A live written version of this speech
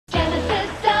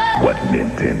but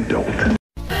Nintendo.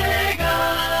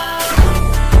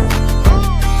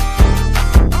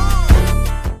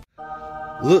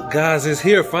 Look, guys, it's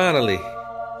here finally.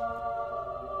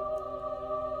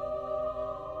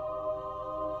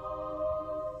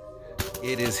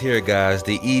 It is here, guys.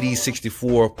 The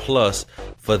Ed64 Plus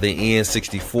for the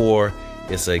N64.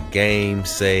 It's a game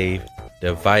save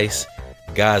device.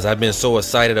 Guys, I've been so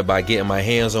excited about getting my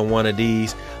hands on one of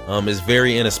these. It's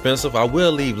very inexpensive. I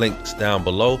will leave links down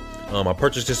below. I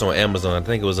purchased this on Amazon. I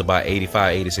think it was about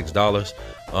 $85,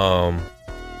 $86.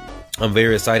 I'm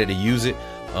very excited to use it.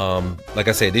 Like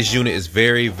I said, this unit is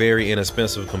very, very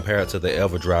inexpensive compared to the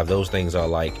EverDrive. Those things are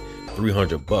like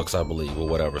 $300, I believe, or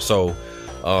whatever. So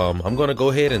I'm gonna go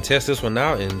ahead and test this one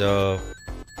out and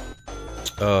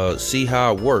see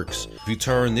how it works. If you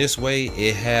turn this way,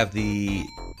 it have the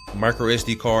micro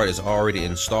SD card is already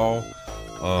installed.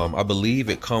 I believe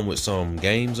it come with some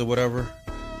games or whatever.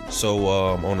 So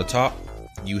on the top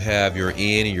you have your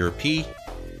N and your P.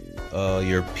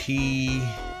 Your P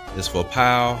is for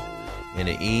PAL, and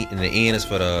the N is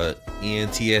for the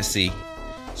NTSC.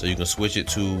 So you can switch it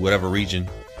to whatever region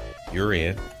you're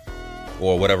in,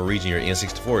 or whatever region your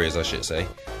N64 is, I should say.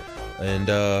 And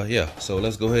yeah, so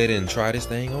let's go ahead and try this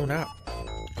thing on out.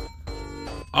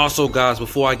 Also, guys,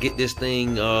 before I get this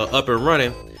thing up and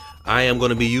running, I am going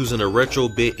to be using a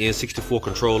Retrobit N64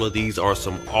 controller. These are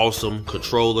some awesome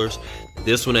controllers.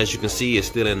 This one, as you can see, is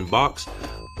still in the box,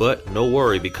 but no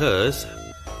worry, because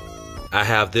I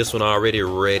have this one already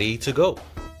ready to go.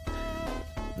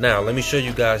 Now, let me show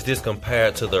you guys this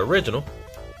compared to the original.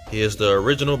 Here's the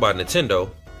original by Nintendo.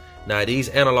 Now, these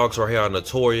analogs right here are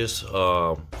notorious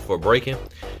for breaking.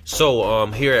 So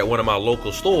here at one of my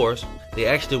local stores, they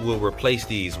actually will replace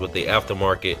these with the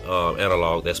aftermarket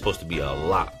analog that's supposed to be a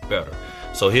lot better.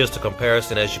 So here's the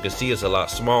comparison. As you can see, it's a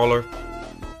lot smaller.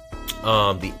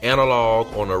 The analog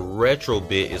on the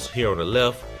Retrobit is here on the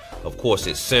left. Of course,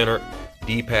 it's centered.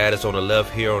 D-pad is on the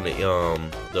left here on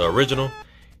the original,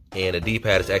 and the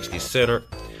D-pad is actually centered.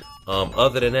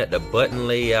 Other than that, the button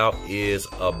layout is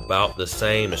about the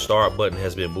same. The start button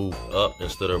has been moved up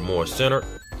instead of more centered.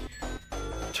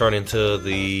 Turning to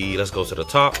the, let's go to the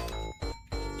top.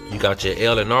 You got your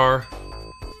L and R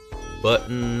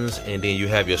buttons, and then you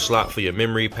have your slot for your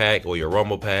memory pack or your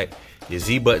rumble pack. Your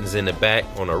Z buttons in the back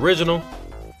on the original.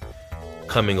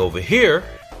 Coming over here,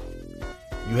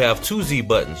 you have two Z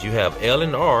buttons. You have L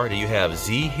and R, then you have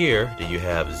Z here, then you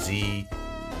have Z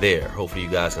there. Hopefully you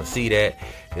guys can see that.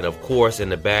 And of course, in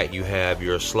the back, you have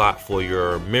your slot for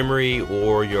your memory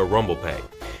or your rumble pack.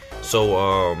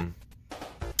 So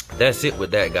that's it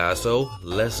with that, guys. So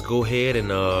let's go ahead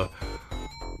and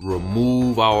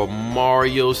remove our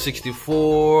Mario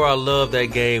 64. I love that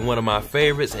game, one of my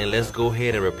favorites. And let's go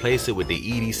ahead and replace it with the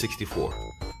Ed64.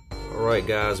 Alright,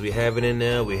 guys, we have it in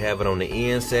there. We have it on the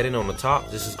N setting on the top.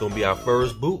 This is going to be our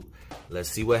first boot. Let's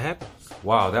see what happens.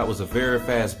 Wow, that was a very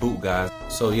fast boot, guys.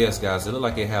 So yes, guys, it looked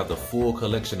like they have the full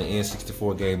collection of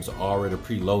N64 games already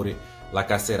preloaded. Like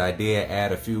I said, I did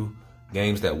add a few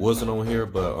games that wasn't on here,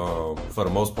 but for the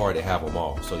most part, they have them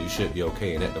all. So you should be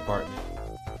okay in that department.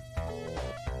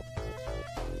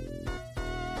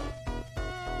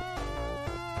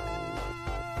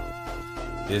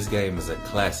 This game is a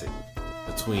classic.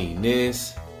 Between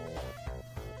this,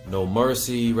 No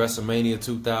Mercy, WrestleMania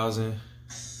 2000,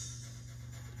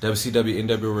 WCW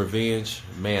NW Revenge,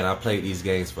 man, I played these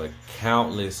games for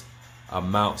countless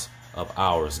amounts of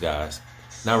hours, guys.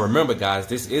 Now remember, guys,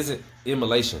 this isn't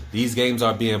emulation. These games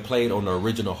are being played on the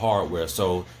original hardware,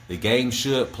 so the game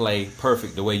should play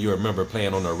perfect the way you remember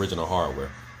playing on the original hardware.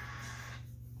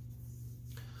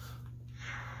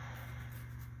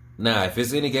 Now, if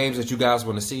there's any games that you guys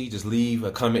want to see, just leave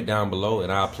a comment down below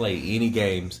and I'll play any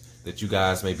games that you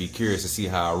guys may be curious to see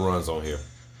how it runs on here.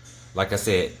 Like I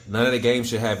said, none of the games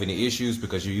should have any issues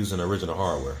because you're using original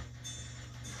hardware.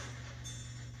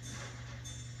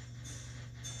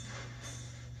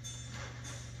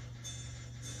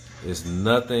 It's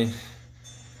nothing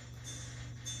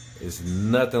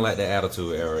like the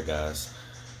Attitude Era, guys.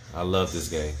 I love this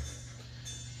game.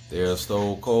 There's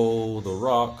Stone Cold, The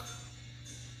Rock.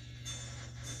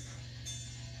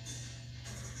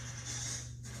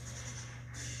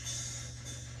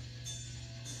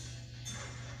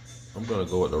 I'm gonna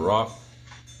go with The Rock.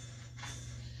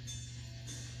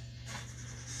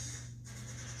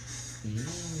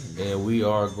 And we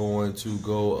are going to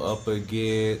go up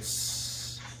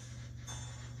against,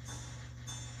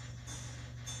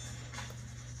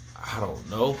 I don't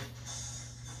know.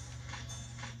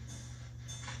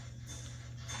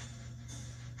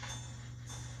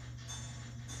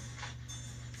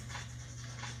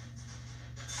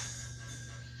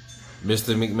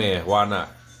 Mr. McMahon, why not?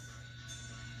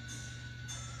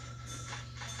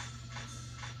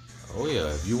 Oh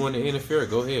yeah, if you want to interfere,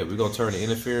 go ahead. We're gonna turn the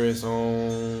interference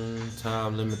on.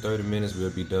 Time limit 30 minutes. We'll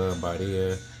be done by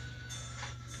then.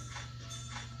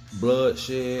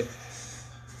 Bloodshed.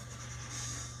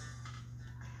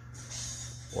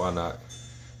 Why not?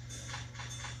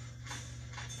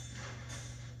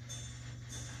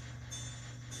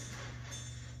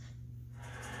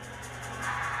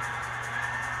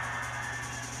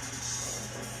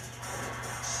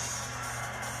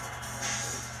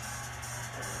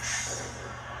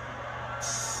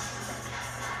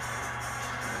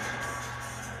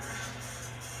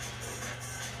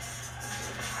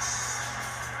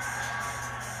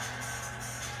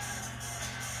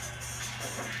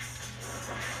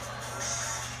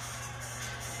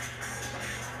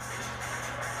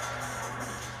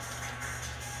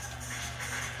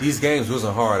 These games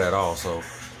wasn't hard at all, so.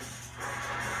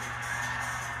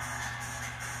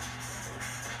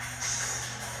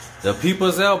 The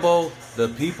people's elbow, the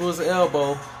people's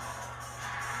elbow.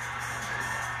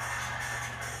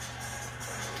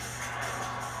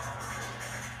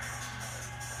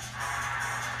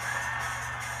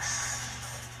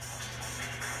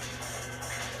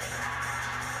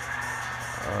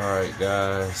 All right,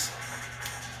 guys.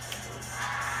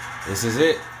 This is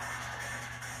it.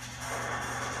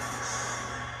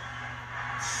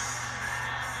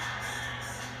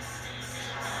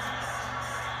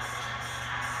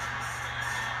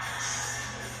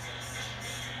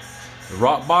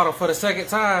 Rock bottom for the second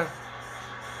time.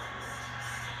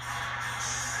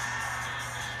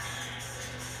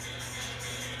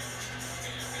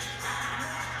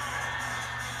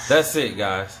 That's it,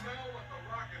 guys.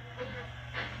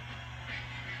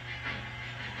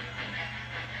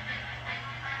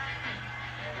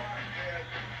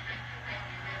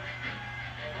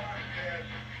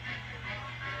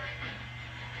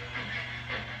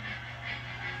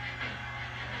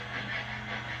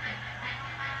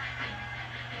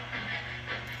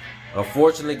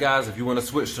 Unfortunately, guys, if you want to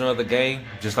switch to another game,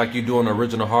 just like you do on the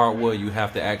original hardware, you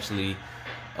have to actually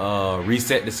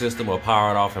reset the system or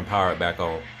power it off and power it back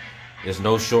on. There's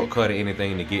no shortcut or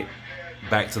anything to get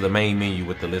back to the main menu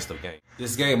with the list of games.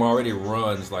 This game already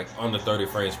runs like under 30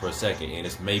 frames per second, and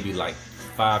it's maybe like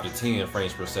 5 to 10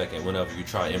 frames per second whenever you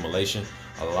try emulation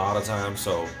a lot of times.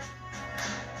 So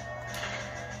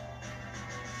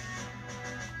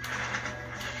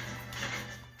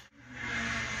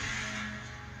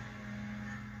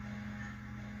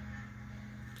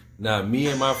now, me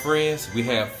and my friends, we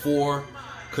have 4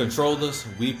 controllers.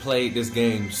 We played this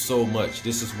game so much.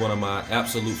 This is one of my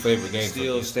absolute favorite games.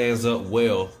 Still stands up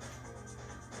well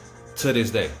to this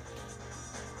day.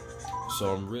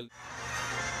 So I'm really...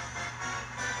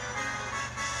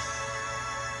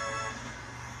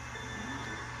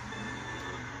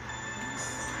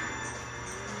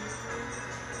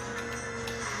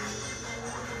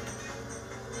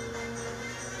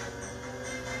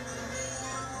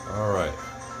 All right.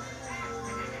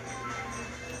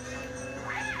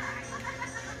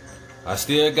 I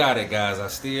still got it, guys. I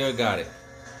still got it.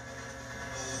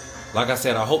 Like I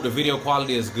said, I hope the video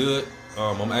quality is good.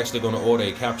 I'm actually going to order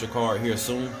a capture card here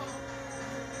soon.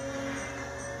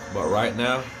 But right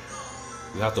now,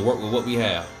 we have to work with what we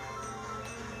have.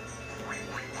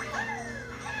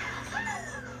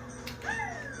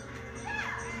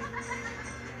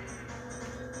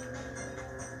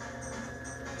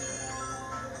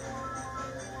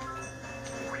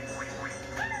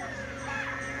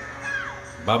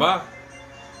 Bye-bye.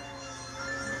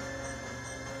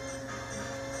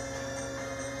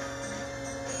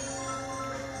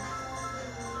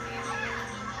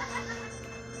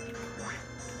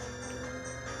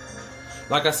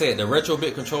 Like I said, the retro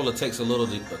bit controller takes a little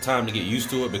time to get used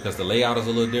to it because the layout is a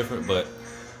little different, but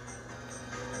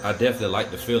I definitely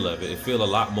like the feel of it. It feels a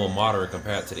lot more modern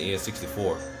compared to the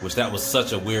N64, which that was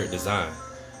such a weird design,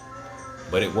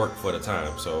 but it worked for the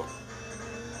time, so.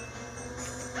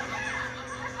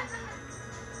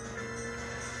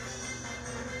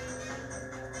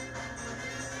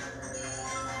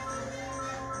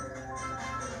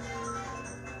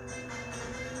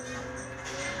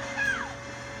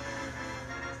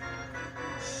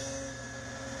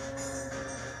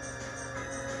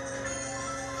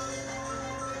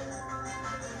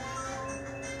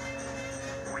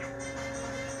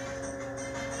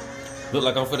 Look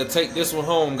like I'm finna take this one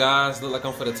home, guys. Look like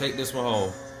I'm finna take this one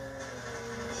home.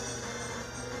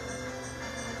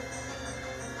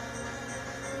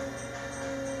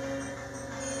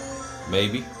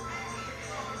 Maybe.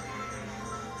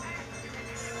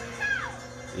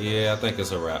 Yeah, I think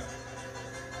it's a wrap.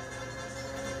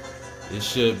 It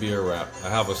should be a wrap. I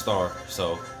have a star,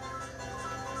 so.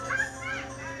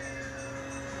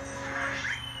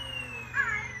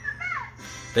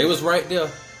 They was right there.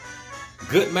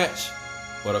 Good match.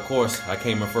 But of course, I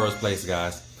came in first place,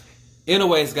 guys.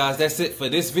 Anyways, guys, that's it for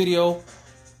this video.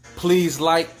 Please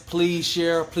like, please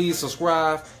share, please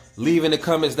subscribe. Leave in the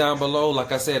comments down below.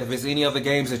 Like I said, if there's any other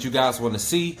games that you guys want to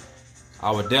see,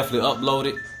 I would definitely upload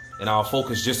it, and I'll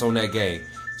focus just on that game.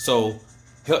 So,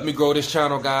 help me grow this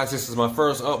channel, guys. This is my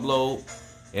first upload,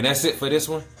 and that's it for this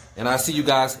one. And I'll see you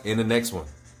guys in the next one.